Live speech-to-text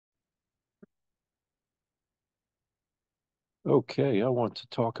Okay, I want to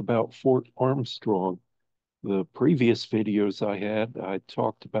talk about Fort Armstrong. The previous videos I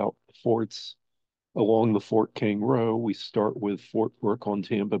talked about forts along the Fort King Row. We start with Fort Brooke on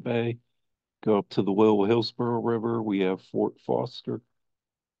Tampa Bay, go up to the Little Hillsborough River. We have Fort Foster,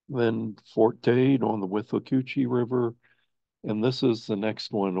 then Fort Dade on the Withlacoochee River. And this is the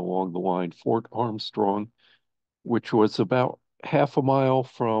next one along the line, Fort Armstrong, which was about half a mile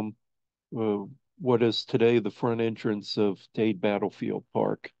from uh, what is today the front entrance of Dade Battlefield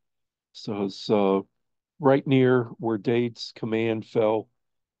Park. So it's right near where Dade's command fell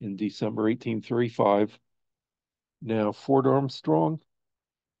in December 1835. Now, Fort Armstrong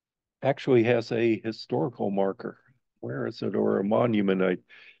actually has a historical marker. Where is it? Or a monument, I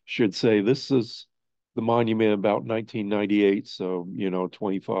should say. This is the monument about 1998, so,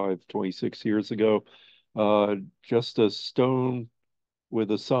 25, 26 years ago. Just a stone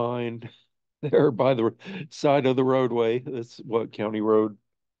with a sign there by the side of the roadway. That's what County Road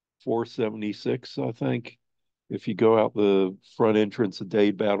 476, I think. If you go out the front entrance of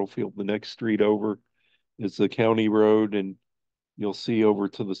Dade Battlefield, the next street over is the county road, and you'll see over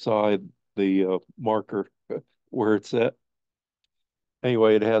to the side the marker where it's at.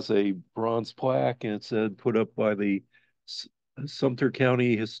 Anyway, it has a bronze plaque, and it said put up by the Sumter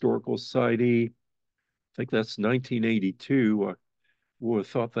County Historical Society. I think that's 1982. I would have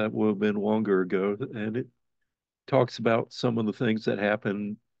thought that would have been longer ago. And it talks about some of the things that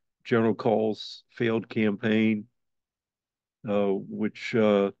happened. General Call's failed campaign, which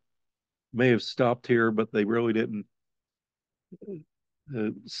may have stopped here, but they really didn't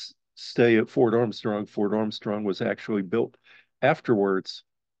stay at Fort Armstrong. Fort Armstrong was actually built afterwards.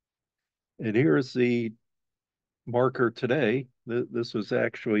 And here's the marker today. This was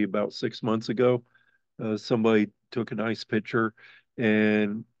actually about 6 months ago. Somebody took a nice picture,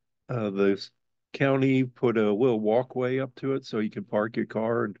 and the county put a little walkway up to it so you can park your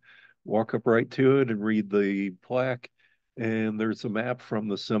car and walk up right to it and read the plaque. And there's a map from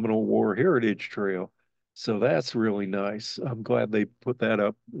the Seminole War Heritage Trail. So that's really nice. I'm glad they put that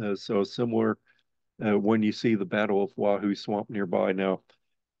up. So similar when you see the Battle of Wahoo Swamp nearby. Now,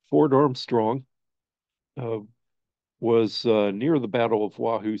 Fort Armstrong uh, was near the Battle of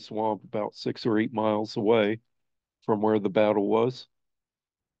Wahoo Swamp, about 6 or 8 miles away from where the battle was.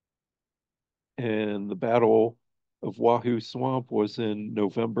 And the Battle of Wahoo Swamp was in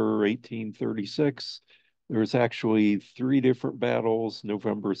November 1836. There was actually three different battles,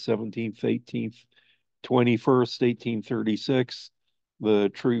 November 17th, 18th, 21st, 1836. The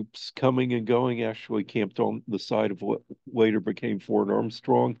troops coming and going actually camped on the side of what later became Fort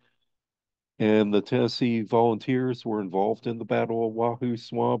Armstrong. And the Tennessee Volunteers were involved in the Battle of Wahoo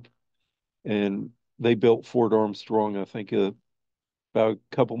Swamp. And they built Fort Armstrong, I think, about a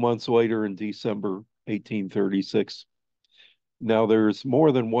couple months later in December 1836. Now, there's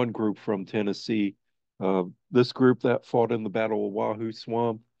more than one group from Tennessee. This group that fought in the Battle of Wahoo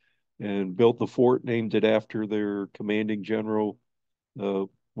Swamp and built the fort, named it after their commanding general, uh,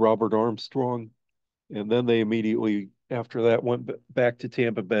 Robert Armstrong. And then they immediately, after that, went back to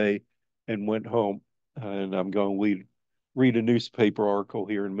Tampa Bay and went home. And I'm going to read a newspaper article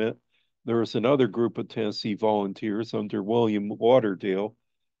here in a minute. There was another group of Tennessee volunteers under William Lauderdale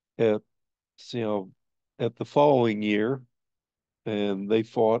at you know at the following year, and they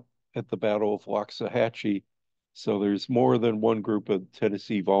fought at the Battle of Waxahachie. So there's more than one group of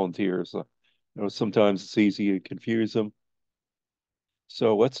Tennessee volunteers. Sometimes it's easy to confuse them.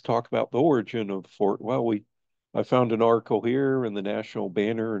 So let's talk about the origin of the fort. I found an article here in the National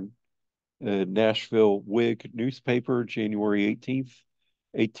Banner and Nashville Whig newspaper, January 18th,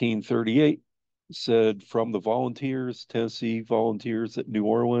 1838, said from the volunteers, Tennessee volunteers at New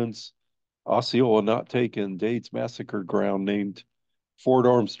Orleans, Osceola not taken, Dade's massacre ground named Fort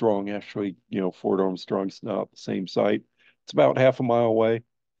Armstrong. Actually, Fort Armstrong's not the same site. It's about half a mile away.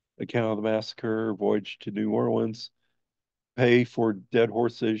 Account of the massacre, voyage to New Orleans. Pay for dead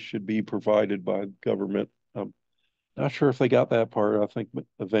horses should be provided by the government. Not sure if they got that part. I think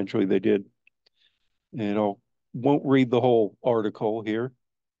eventually they did. And I won't read the whole article here,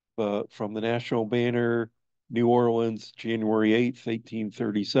 but from the National Banner, New Orleans, January 8th,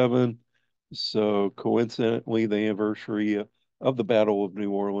 1837. So coincidentally, the anniversary of the Battle of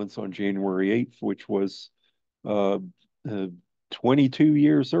New Orleans on January 8th, which was uh, uh, 22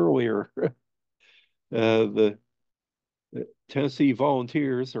 years earlier. The Tennessee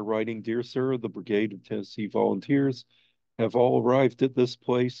Volunteers are writing, Dear Sir, the Brigade of Tennessee Volunteers have all arrived at this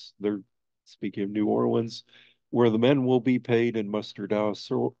place. They're speaking of New Orleans, where the men will be paid and mustered out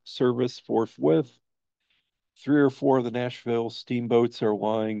of service forthwith. Three or four of the Nashville steamboats are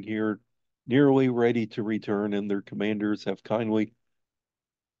lying here nearly ready to return, and their commanders have kindly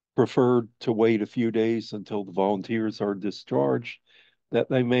preferred to wait a few days until the volunteers are discharged, that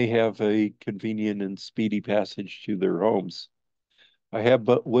they may have a convenient and speedy passage to their homes. I have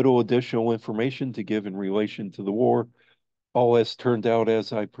but little additional information to give in relation to the war. All has turned out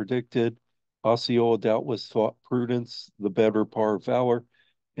as I predicted. Osceola doubtless thought prudence the better part of valor,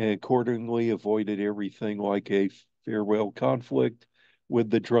 and accordingly avoided everything like a farewell conflict with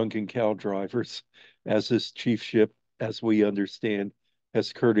the drunken cow drivers, as his chiefship, as we understand,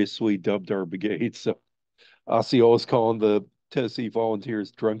 has courteously dubbed our brigade. So Osceola is calling the Tennessee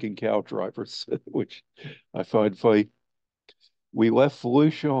Volunteers drunken cow drivers, which I find funny. We left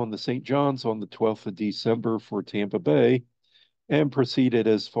Volusia on the St. John's on the 12th of December for Tampa Bay and proceeded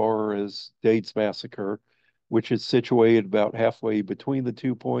as far as Dade's Massacre, which is situated about halfway between the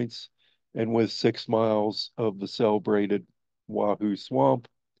 2 points and with 6 miles of the celebrated Wahoo Swamp.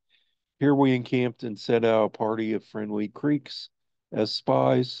 Here we encamped and sent out a party of friendly Creeks as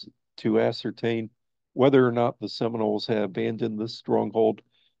spies to ascertain whether or not the Seminoles had abandoned the stronghold,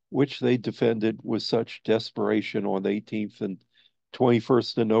 which they defended with such desperation on the 18th and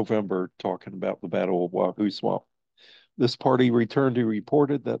 21st of November, talking about the Battle of Wahoo Swamp. This party returned and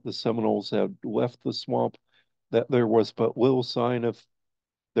reported that the Seminoles had left the swamp, that there was but little sign of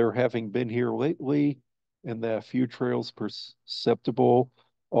their having been here lately, and that few trails perceptible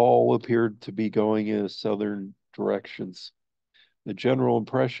all appeared to be going in southern directions. The general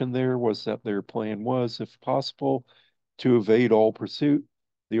impression there was that their plan was, if possible, to evade all pursuit.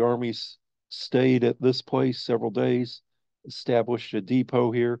 The army stayed at this place several days, established a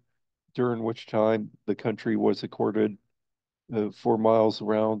depot here, during which time the country was accorded 4 miles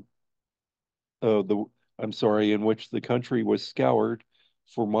around the I'm sorry, in which the country was scoured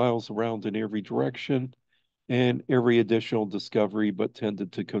for miles around in every direction, and every additional discovery but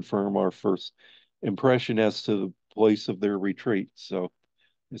tended to confirm our first impression as to the place of their retreat. So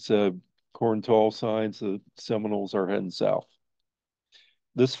it's a according to all signs, the Seminoles are heading south.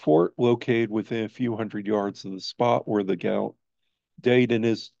 This fort, located within a few hundred yards of the spot where the gallant Dade and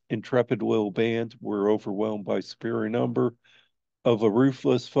his intrepid little band were overwhelmed by superior number of a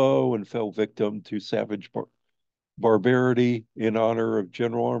ruthless foe and fell victim to savage barbarity in honor of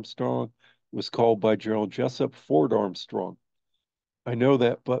General Armstrong, was called by General Jesup Fort Armstrong. I know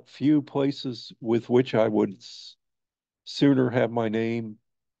that but few places with which I would sooner have my name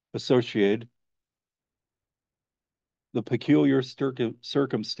associated. The peculiar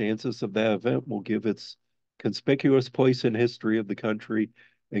circumstances of that event will give its conspicuous place in history of the country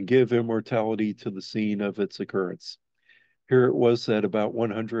and give immortality to the scene of its occurrence. Here it was that about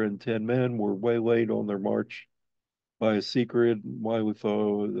 110 men were waylaid on their march by a secret wily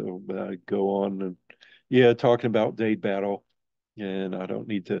foe. Go on and yeah, talking about Dade Battle, and I don't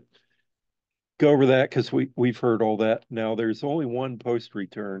need to go over that because we've heard all that. Now there's only one post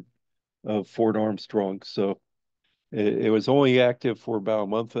return of Fort Armstrong, so it was only active for about a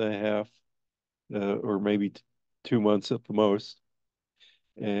month and a half, or maybe 2 months at the most.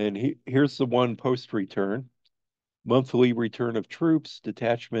 And here's the one post return: monthly return of troops,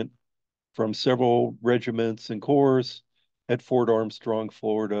 detachment from several regiments and corps at Fort Armstrong,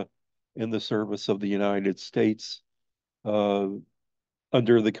 Florida, in the service of the United States, uh,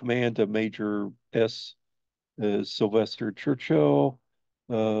 under the command of Major S. Sylvester Churchill,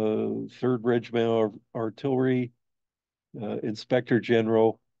 3rd Regiment Artillery, Inspector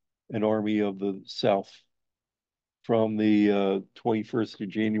General, and Army of the South, from the 21st of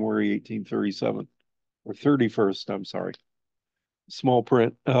January, 1837, or 31st, I'm sorry. Small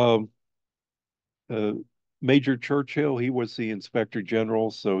print. Uh, Major Churchill, he was the Inspector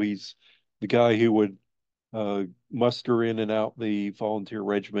General, so he's the guy who would muster in and out the volunteer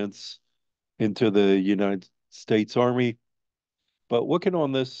regiments into the United States Army. But looking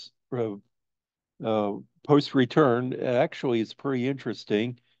on this uh, post return, actually, it's pretty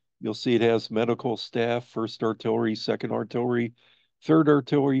interesting. You'll see it has medical staff, 1st Artillery, 2nd Artillery, 3rd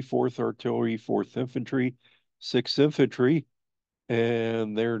Artillery, 4th Artillery, 4th Infantry, 6th Infantry,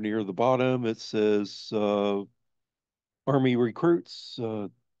 and there near the bottom it says Army recruits, I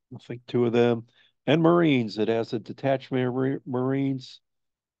think 2 of them, and Marines. It has a detachment of Marines,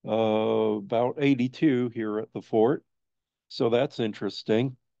 about 82 here at the fort. So that's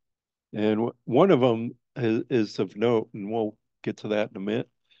interesting. And one of them is of note, and we'll get to that in a minute.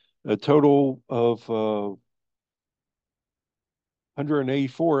 A total of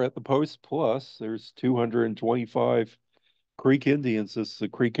 184 at the post, plus there's 225 Creek Indians. This is the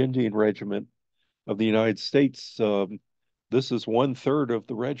Creek Indian Regiment of the United States. This is 1/3 of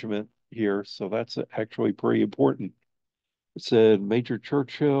the regiment here, so that's actually pretty important. It said Major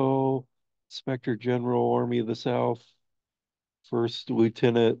Churchill, Inspector General, Army of the South, First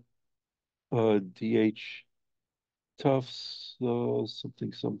Lieutenant D.H. Tufts,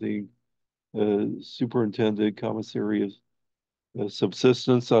 something, something, Superintendent, Commissary of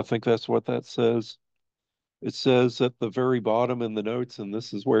Subsistence. I think that's what that says. It says at the very bottom in the notes, and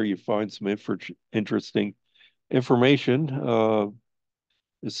this is where you find some interesting information.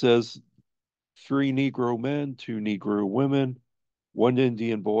 It says three Negro men, two Negro women, one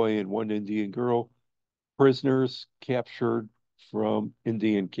Indian boy, and one Indian girl, prisoners captured from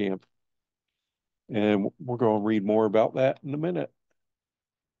Indian camp. And we're going to read more about that in a minute.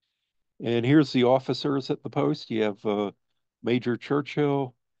 And here's the officers at the post. You have Major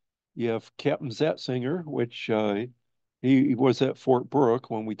Churchill, you have Captain Zatzinger, which he was at Fort Brooke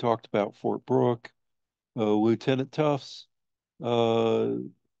when we talked about Fort Brooke. Lieutenant Tufts, uh,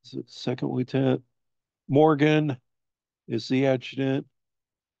 second lieutenant Morgan is the adjutant,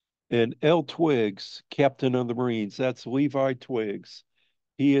 and L. Twiggs, captain of the Marines. That's Levi Twiggs.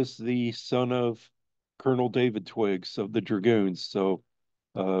 He is the son of Colonel David Twiggs of the Dragoons. So,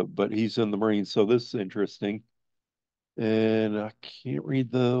 but he's in the Marines. So this is interesting. And I can't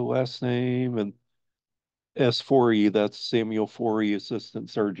read the last name. And S4E, that's Samuel Forey, Assistant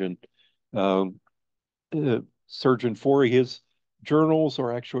Surgeon. Um, Surgeon Forey, his journals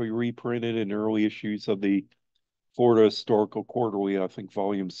are actually reprinted in early issues of the Florida Historical Quarterly, I think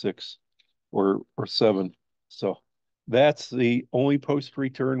volume 6 or 7. So that's the only post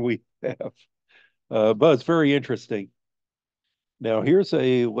return we have. But it's very interesting. Now, here's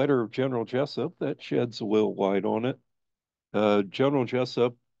a letter of General Jesup that sheds a little light on it. General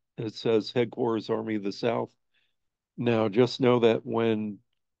Jesup, it says Headquarters Army of the South. Now, just know that when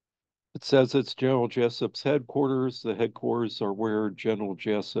it says it's General Jesup's headquarters, the headquarters are where General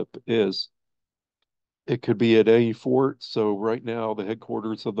Jesup is. It could be at any fort. So right now, the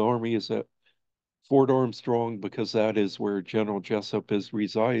headquarters of the Army is at Fort Armstrong because that is where General Jesup is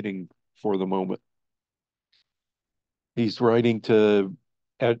residing for the moment. He's writing to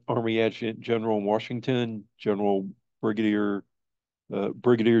Army Adjutant General Washington, Brigadier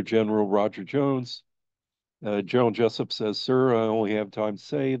General Roger Jones. General Jesup says, "Sir, I only have time to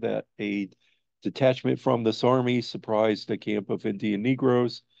say that a detachment from this army surprised a camp of Indian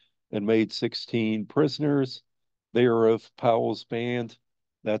Negroes and made 16 prisoners. They are of Powell's band.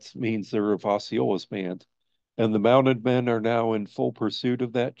 That means they're of Osceola's band. And the mounted men are now in full pursuit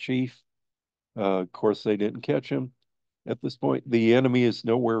of that chief. Of course, they didn't catch him. At this point, the enemy is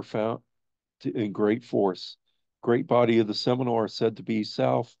nowhere found in great force. Great body of the Seminole are said to be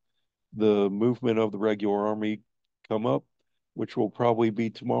south. The movement of the regular army come up, which will probably be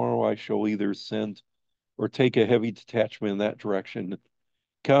tomorrow. I shall either send or take a heavy detachment in that direction."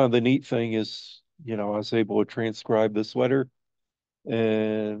 Kind of the neat thing is, I was able to transcribe this letter.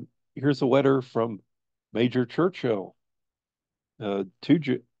 And here's a letter from Major Churchill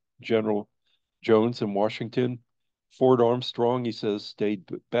to General Jones in Washington. Fort Armstrong, he says, Dade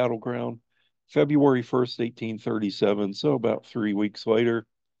Battleground, February 1st, 1837. So about 3 weeks later,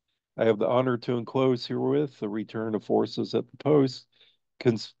 I have the honor to enclose herewith the return of forces at the post,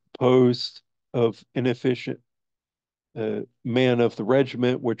 composed of inefficient men of the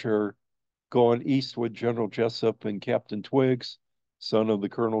regiment, which are gone east with General Jesup and Captain Twiggs, son of the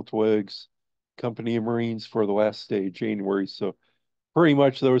Colonel Twiggs, Company of Marines for the last day of January. So pretty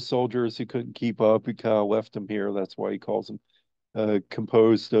much those soldiers who couldn't keep up, he kind of left them here. That's why he calls them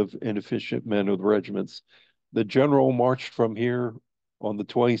composed of inefficient men of the regiments. The general marched from here on the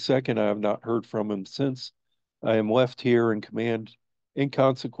 22nd. I have not heard from him since. I am left here in command in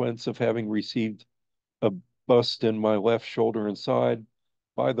consequence of having received a bust in my left shoulder and side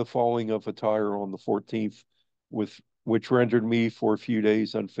by the falling of a tire on the 14th, which rendered me for a few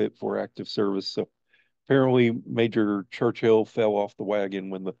days unfit for active service. So apparently, Major Churchill fell off the wagon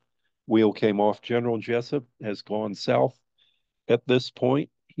when the wheel came off. General Jesup has gone south at this point.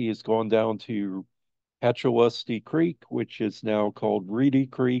 He has gone down to Hatchalustee Creek, which is now called Reedy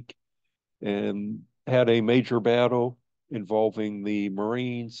Creek, and had a major battle involving the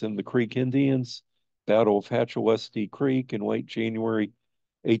Marines and the Creek Indians, Battle of Hatchalustee Creek in late January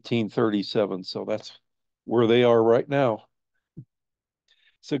 1837. So that's where they are right now.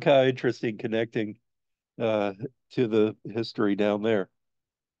 So kind of interesting connecting uh, to the history down there.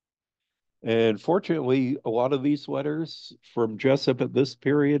 And fortunately, a lot of these letters from Jesup at this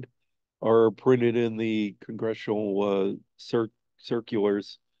period are printed in the congressional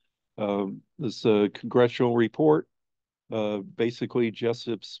circulars. This congressional report, basically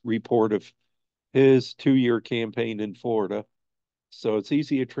Jessup's report of his 2-year campaign in Florida. So it's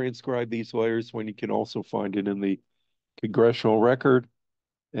easy to transcribe these letters when you can also find it in the congressional record.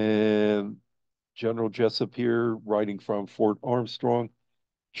 And General Jesup here, writing from Fort Armstrong,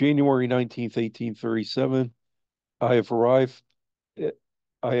 January 19th, 1837. I have arrived.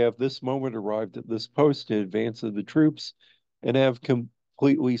 I have this moment arrived at this post in advance of the troops and have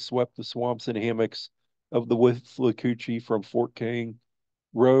completely swept the swamps and hammocks of the Withlacoochee from Fort King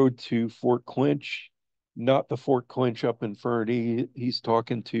Road to Fort Clinch, not the Fort Clinch up in Fernie. He's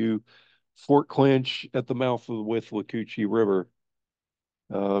talking to Fort Clinch at the mouth of the Withlacoochee River.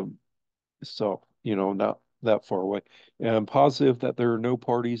 Um, not that far away. And I'm positive that there are no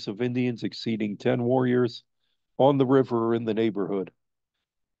parties of Indians exceeding 10 warriors on the river or in the neighborhood.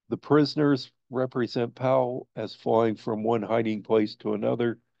 The prisoners represent Powell as flying from one hiding place to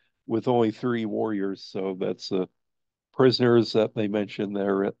another with only 3 warriors. So that's the prisoners that they mentioned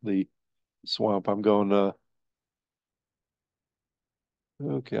there at the swamp. I'm going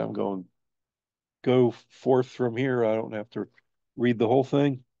go forth from here. I don't have to read the whole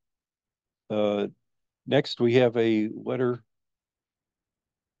thing. Uh, Next, we have a letter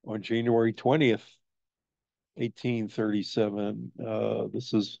on January 20th, 1837.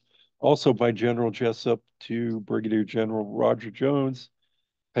 This is also by General Jesup to Brigadier General Roger Jones,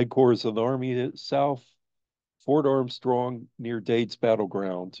 headquarters of the Army South, Fort Armstrong near Dade's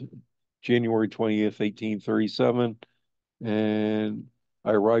Battleground, January 20th, 1837. And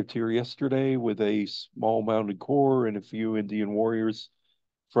I arrived here yesterday with a small mounted corps and a few Indian warriors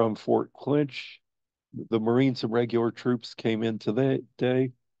from Fort Clinch. The Marines and regular troops came in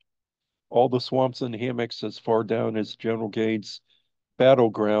today. All the swamps and hammocks as far down as General Gaines'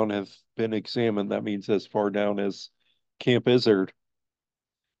 battleground have been examined. That means as far down as Camp Izard,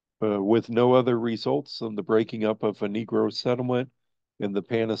 with no other results than the breaking up of a Negro settlement in the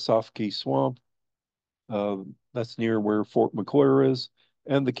Panisofsky Swamp. That's near where Fort McClure is,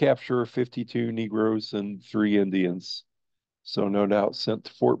 and the capture of 52 Negroes and 3 Indians. So no doubt sent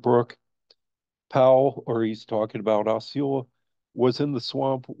to Fort Brooke. Powell, or he's talking about Osceola, was in the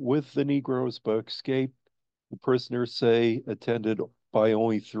swamp with the Negroes but escaped. The prisoners say attended by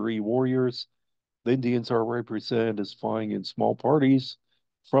only 3 warriors. The Indians are represented as flying in small parties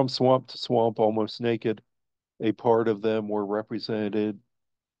from swamp to swamp, almost naked. A part of them were represented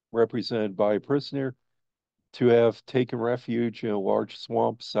by a prisoner to have taken refuge in a large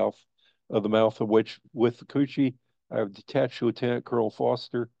swamp south of the mouth of which, with the Coochie, I have detached Lieutenant Colonel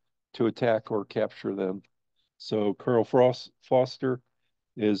Foster to attack or capture them. So Colonel Foster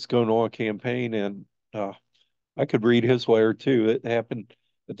is going on a campaign, and I could read his letter too. It happened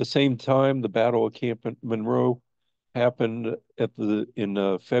at the same time the Battle of Camp Monroe happened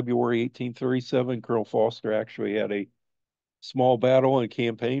in February 1837. Colonel Foster actually had a small battle and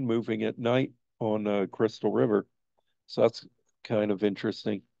campaign moving at night on Crystal River. So that's kind of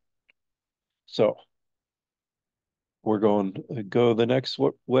interesting. So we're going to go the next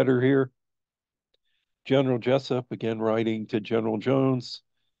letter here. General Jesup, again writing to General Jones,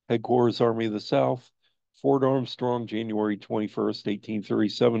 Headquarters Army of the South, Fort Armstrong, January 21st,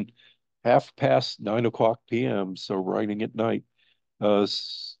 1837, half past 9 o'clock p.m. So writing at night.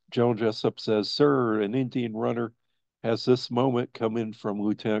 General Jesup says, Sir, an Indian runner has this moment come in from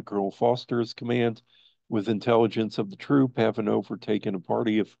Lieutenant Colonel Foster's command with intelligence of the troop having overtaken a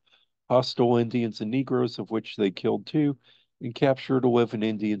party of hostile Indians and Negroes, of which they killed 2 and captured 11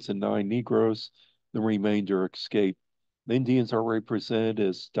 Indians and 9 Negroes. The remainder escaped. The Indians are represented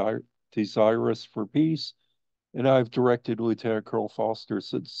as desirous for peace, and I've directed Lieutenant Colonel Foster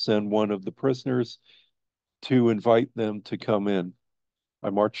to send one of the prisoners to invite them to come in. I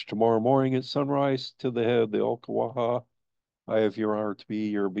march tomorrow morning at sunrise to the head of the Ocklawaha. I have your honor to be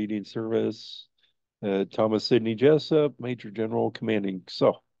your obedient service. Thomas Sidney Jesup, Major General Commanding.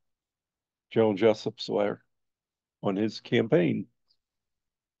 So, General Jesup's letter on his campaign.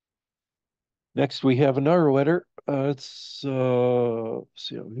 Next, we have another letter. See, who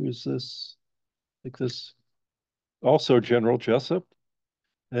is this? Like this. Also, General Jesup,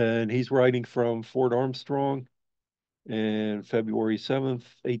 and he's writing from Fort Armstrong and February 7th,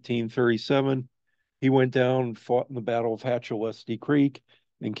 1837. He went down, fought in the Battle of Hatchelesty Creek,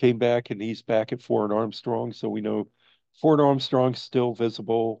 and came back, and he's back at Fort Armstrong. So we know Fort Armstrong's still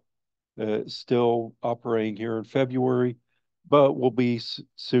visible, still operating here in February, but will be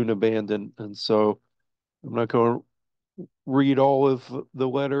soon abandoned. And so I'm not going to read all of the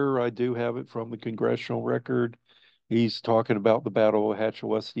letter. I do have it from the congressional record. He's talking about the Battle of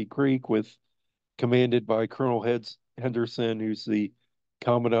Hatchelesty Creek commanded by Colonel Henderson, who's the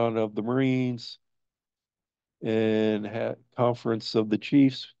commandant of the Marines, and had conference of the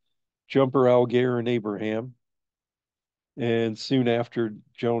chiefs, Jumper, Algier, and Abraham. And soon after,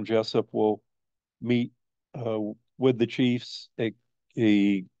 General Jesup will meet with the chiefs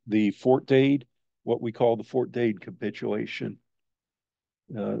the Fort Dade, what we call the Fort Dade capitulation.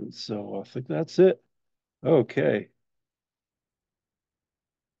 So I think that's it. Okay.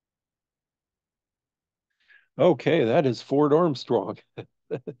 Okay, that is Fort Armstrong.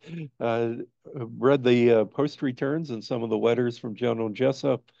 uh, read the post returns and some of the letters from General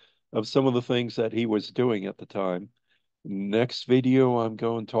Jesup of some of the things that he was doing at the time. Next video, I'm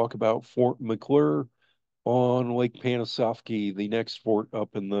going to talk about Fort McClure on Lake Panasoffkee, the next fort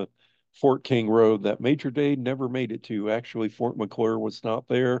up in the Fort King Road that Major Dade never made it to. Actually, Fort McClure was not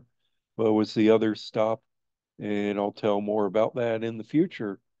there, but was the other stop. And I'll tell more about that in the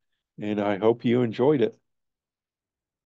future. And I hope you enjoyed it.